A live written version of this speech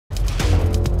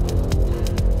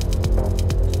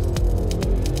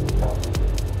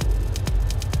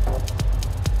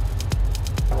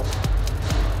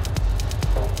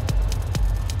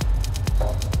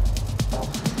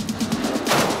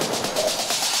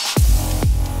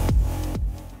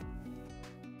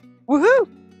Woohoo!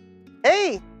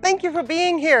 Hey, thank you for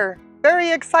being here. Very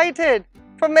excited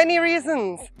for many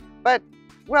reasons. But,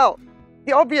 well,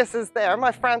 the obvious is there.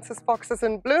 My Francis Fox is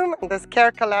in bloom, and this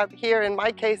CareCollab here in my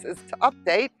case is to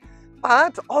update.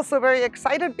 But also very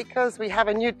excited because we have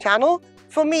a new channel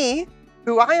for me,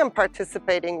 who I am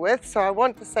participating with. So I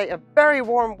want to say a very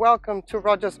warm welcome to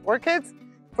Roger's Orchids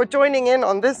for joining in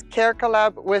on this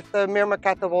CareCollab with the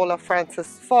Myrmecatavola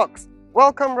Francis Fox.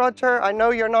 Welcome, Roger. I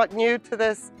know you're not new to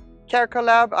this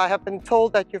CareCollab. I have been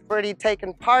told that you've already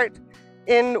taken part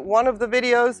in one of the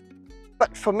videos.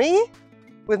 But for me,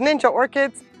 with Ninja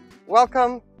Orchids,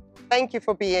 welcome. Thank you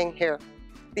for being here.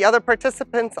 The other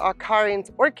participants are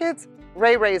Karin's Orchids,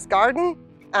 Ray Ray's Garden,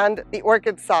 and the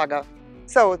Orchid Saga.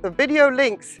 So the video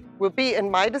links will be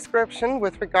in my description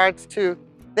with regards to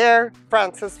their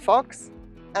Francis Fox.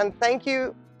 And thank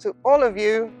you to all of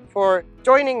you for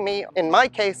joining me in my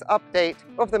case update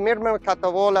of the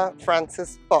Myrmecatavola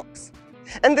Francis Fox.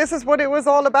 And this is what it was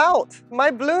all about,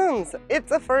 my blooms.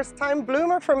 It's a first-time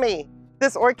bloomer for me.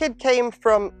 This orchid came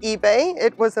from eBay.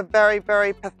 It was a very,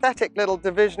 very pathetic little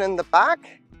division in the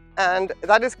back. And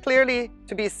that is clearly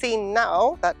to be seen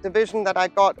now, that division that I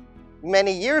got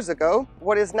many years ago,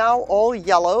 what is now all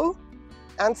yellow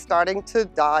and starting to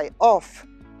die off,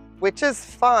 which is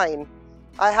fine.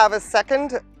 I have a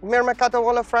second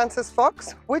Myrmecatavola Francis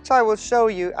Fox, which I will show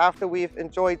you after we've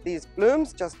enjoyed these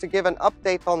blooms, just to give an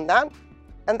update on that.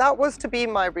 And that was to be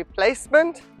my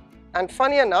replacement. And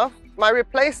funny enough, my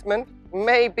replacement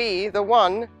may be the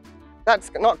one that's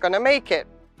not going to make it.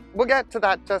 We'll get to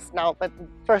that just now, but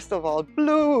first of all,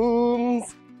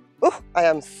 blooms. Oh, I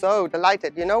am so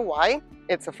delighted. You know why?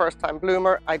 It's a first-time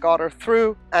bloomer. I got her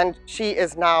through, and she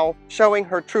is now showing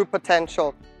her true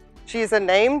potential. She's a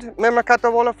named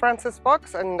Myrmecatavola Francis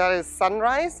Fox, and that is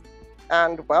Sunrise.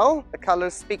 And, well, the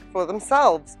colors speak for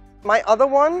themselves. My other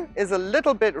one is a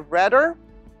little bit redder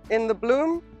in the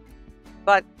bloom,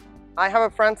 but I have a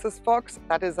Francis Fox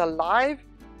that is alive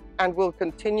and will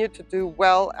continue to do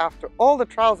well after all the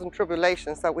trials and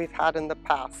tribulations that we've had in the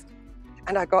past.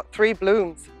 And I got 3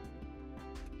 blooms.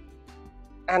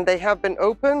 And they have been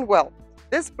opened, well,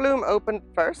 this bloom opened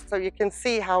first, so you can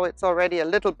see how it's already a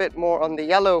little bit more on the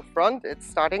yellow front. It's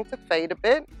starting to fade a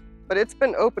bit, but it's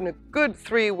been open a good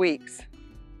 3 weeks.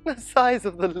 The size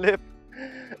of the lip.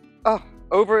 Oh,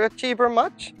 overachiever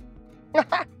much?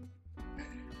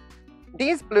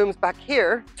 These blooms back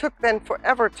here took then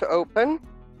forever to open.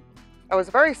 I was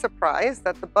very surprised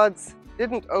that the buds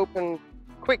didn't open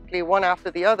quickly one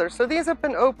after the other. So these have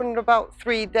been opened about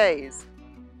 3 days.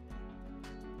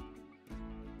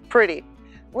 Pretty.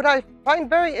 What I find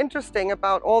very interesting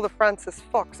about all the Francis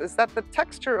Fox is that the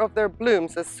texture of their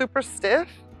blooms is super stiff,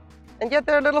 and yet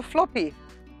they're a little floppy.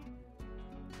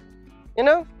 You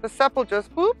know, the sepal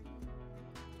just whoop.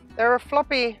 They're a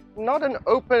floppy, not an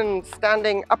open,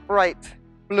 standing, upright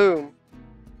bloom.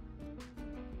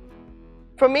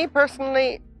 For me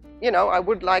personally, you know, I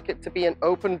would like it to be an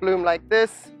open bloom like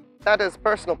this. That is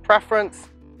personal preference.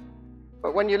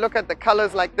 But when you look at the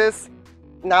colors like this,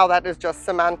 now that is just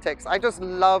semantics. I just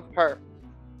love her.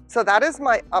 So that is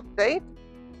my update.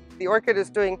 The orchid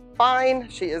is doing fine.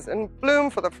 She is in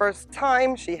bloom for the first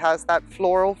time. She has that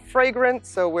floral fragrance,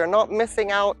 so we're not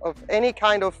missing out of any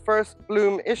kind of first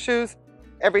bloom issues.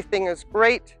 Everything is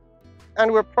great.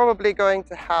 And we're probably going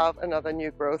to have another new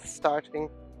growth starting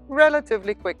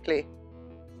relatively quickly.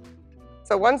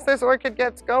 So once this orchid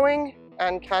gets going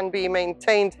and can be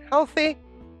maintained healthy,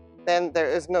 then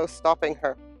there is no stopping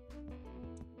her.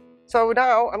 So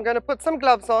now I'm going to put some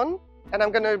gloves on, and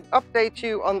I'm going to update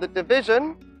you on the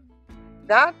division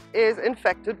that is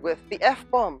infected with the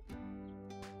F-bomb.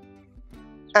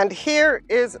 And here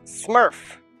is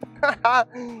Smurf.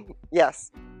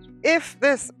 Yes, if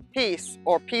this piece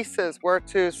or pieces were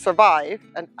to survive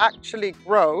and actually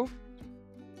grow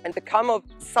and become of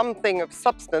something of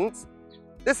substance,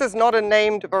 this is not a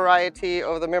named variety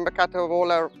of the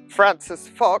Myrmecatavola Francis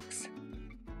Fox.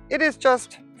 It is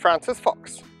just Francis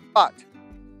Fox. But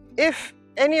if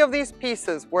any of these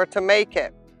pieces were to make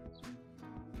it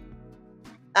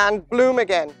and bloom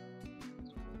again,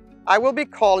 I will be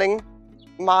calling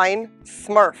mine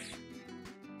Smurf.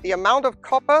 The amount of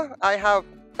copper I have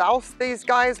doused these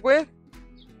guys with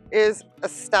is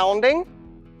astounding.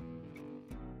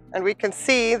 And we can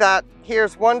see that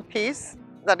here's one piece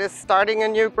that is starting a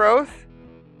new growth.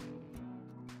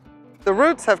 The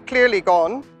roots have clearly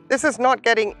gone. This is not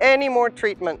getting any more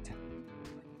treatment.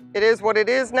 It is what it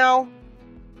is now.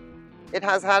 It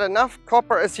has had enough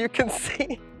copper, as you can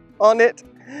see, on it.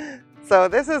 So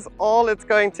this is all it's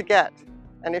going to get.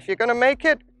 And if you're going to make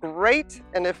it, great.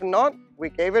 And if not, we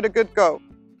gave it a good go.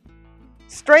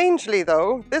 Strangely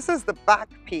though, this is the back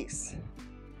piece.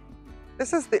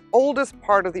 This is the oldest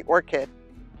part of the orchid.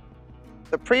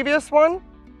 The previous one,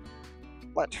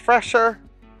 much fresher.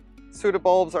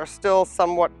 Pseudobulbs are still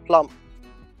somewhat plump.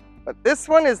 But this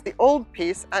one is the old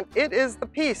piece, and it is the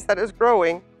piece that is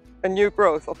growing a new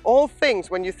growth. Of all things,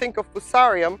 when you think of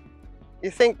Fusarium, you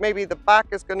think maybe the back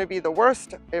is going to be the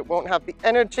worst. It won't have the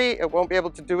energy, it won't be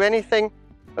able to do anything.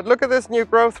 But look at this new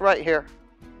growth right here.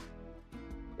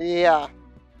 Yeah,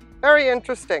 very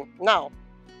interesting. Now,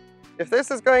 if this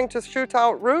is going to shoot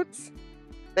out roots,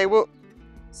 they will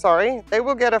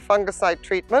get a fungicide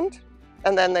treatment,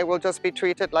 and then they will just be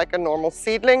treated like a normal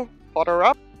seedling, potter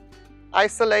up,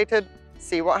 isolated,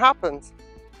 see what happens.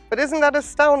 But isn't that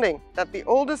astounding that the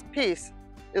oldest piece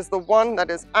is the one that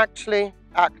is actually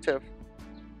active?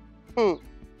 And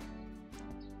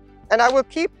I will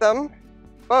keep them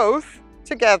both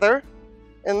together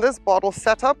in this bottle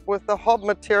setup with the hob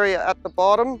materia at the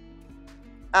bottom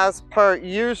as per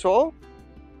usual,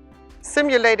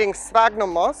 simulating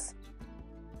sphagnum moss.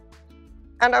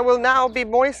 And I will now be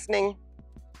moistening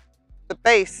the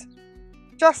base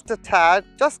just a tad,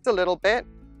 just a little bit,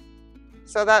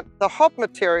 so that the hob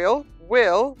material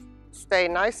will stay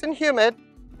nice and humid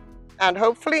and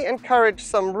hopefully encourage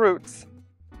some roots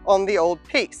on the old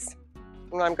piece.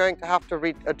 And I'm going to have to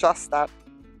readjust that,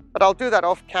 but I'll do that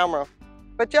off camera.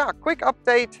 But yeah, quick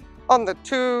update on the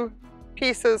 2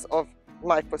 pieces of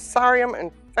my Fusarium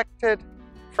infected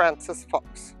Francis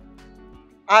Fox.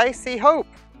 I see hope.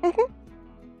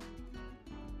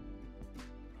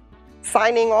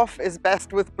 Signing off is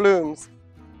best with blooms.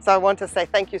 So I want to say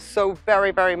thank you so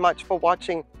very, very much for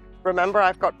watching. Remember,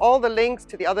 I've got all the links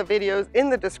to the other videos in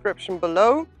the description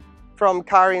below, from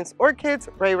Karin's Orchids,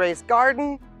 Ray Ray's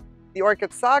Garden, the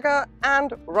Orchid Saga,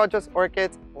 and Roger's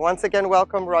Orchids. Once again,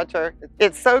 welcome, Roger.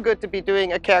 It's so good to be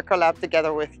doing a CareCollab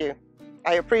together with you.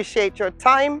 I appreciate your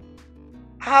time.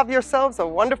 Have yourselves a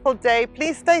wonderful day.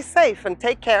 Please stay safe and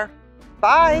take care.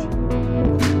 Bye.